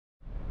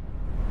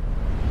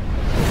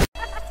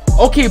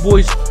Okay,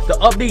 boys, the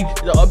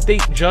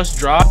update just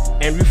dropped,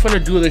 and we're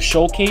gonna do the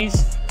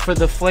showcase for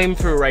the flame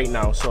fruit right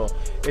now. So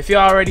if you're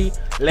all ready,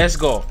 let's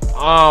go.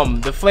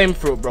 The flame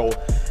fruit, bro.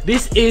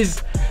 This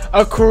is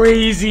a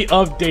crazy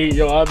update,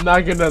 yo. I'm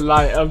not gonna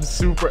lie, I'm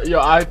super, yo.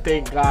 I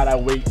thank God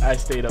I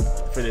stayed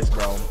up for this,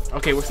 bro.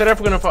 Okay, we're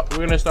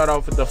gonna start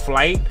off with the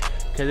flight,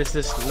 because this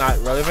is not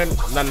relevant,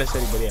 not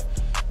necessarily, but yeah,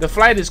 the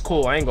flight is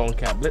cool. I ain't gonna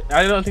cap.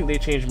 I don't think they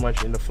changed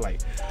much in the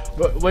flight,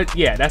 but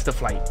yeah, that's the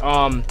flight.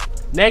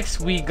 Next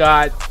we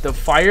got the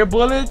fire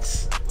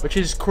bullets, which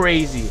is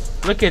crazy.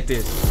 Look at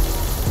this.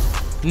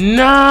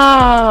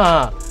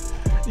 Nah,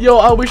 yo,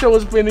 I wish I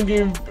was playing the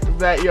game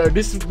that, yo,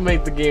 this would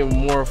make the game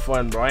more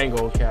fun, bro. I ain't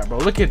gonna cap, bro.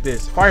 Look at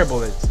this, fire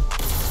bullets.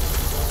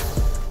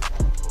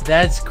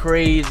 That's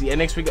crazy. And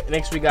next we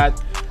got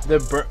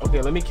the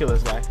okay, let me kill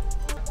this guy.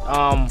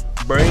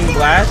 Burning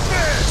blast.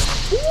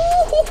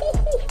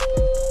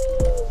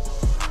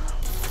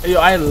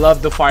 Yo, I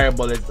love the fire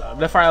bullets.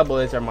 The fire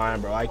bullets are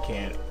mine, bro. I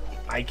can't.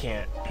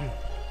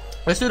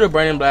 Let's do the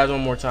burning blast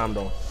one more time,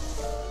 though.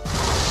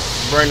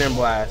 Burning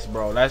blast,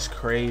 bro. That's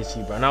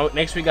crazy, bro. Now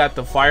next we got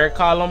the fire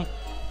column.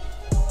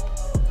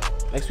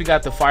 Let's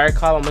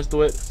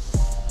do it.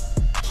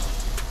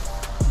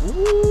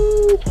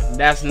 Ooh,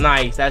 that's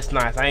nice. I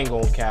ain't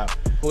gonna cap.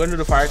 We're gonna do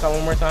the fire column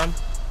one more time.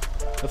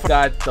 We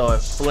got the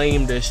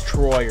flame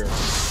destroyer.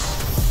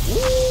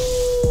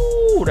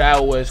 Ooh,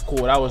 that was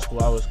cool.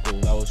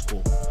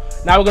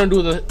 Now we're gonna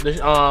do the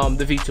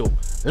V2.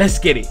 Let's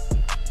get it.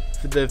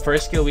 For the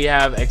first skill, we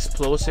have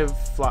explosive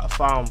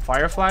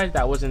fireflies.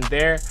 That wasn't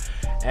there,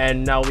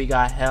 and now we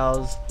got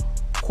Hell's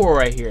Core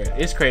right here.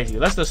 It's crazy.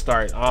 Let's just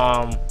start.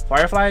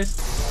 Fireflies.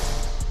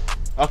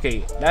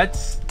 Okay,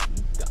 that's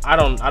I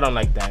don't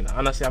like that.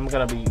 Honestly, I'm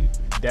gonna be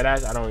dead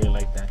ass. I don't really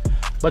like that.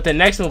 But the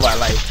next move I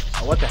like.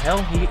 What the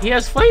hell? He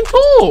has flame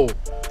too.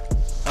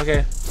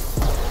 Okay.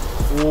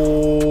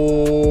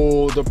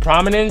 Ooh, the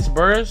prominence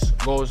burst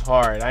goes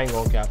hard. I ain't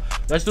gonna cap.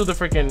 Let's do the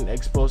freaking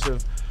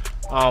explosive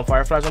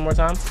fireflies one more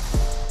time.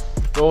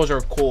 Those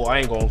are cool. I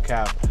ain't gonna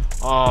cap.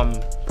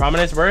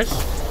 Prominence burst.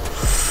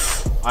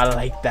 I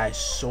like that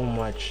so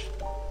much.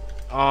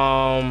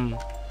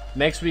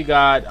 Next we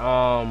got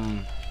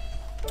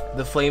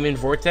the flaming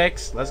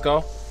vortex. Let's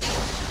go.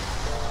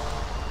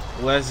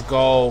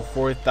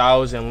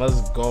 4,000.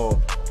 Let's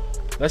go.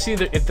 Let's see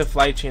if the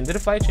flight changed. Did the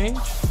flight change?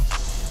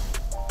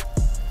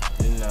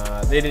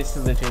 Nah, they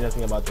still didn't change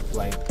nothing about the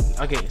flight.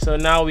 Okay, so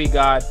now we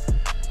got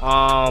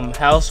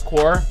Hell's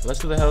Core. Let's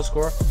do the Hell's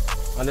Core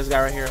on this guy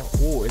right here.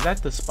 Ooh, is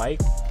that the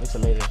spike? Looks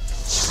amazing.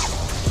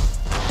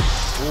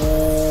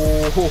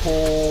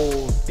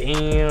 Ooh,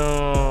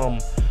 damn.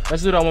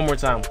 Let's do that one more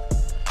time.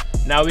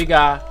 Now we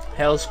got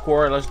Hell's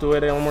Core. Let's do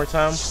it one more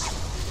time.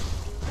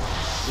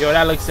 Yo,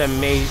 that looks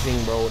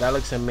amazing, bro. That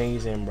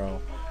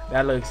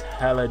looks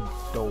hella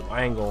dope.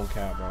 I ain't gonna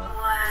cap, bro.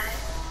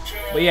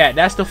 But yeah,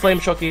 that's the flame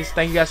showcase.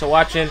 Thank you guys for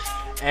watching.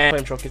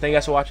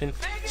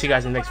 See you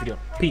guys in the next video.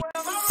 Peace.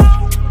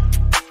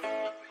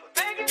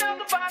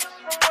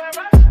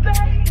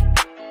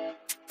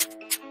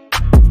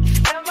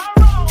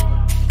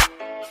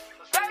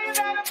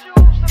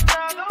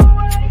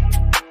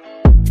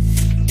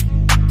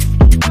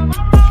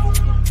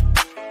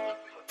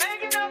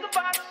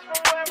 Box.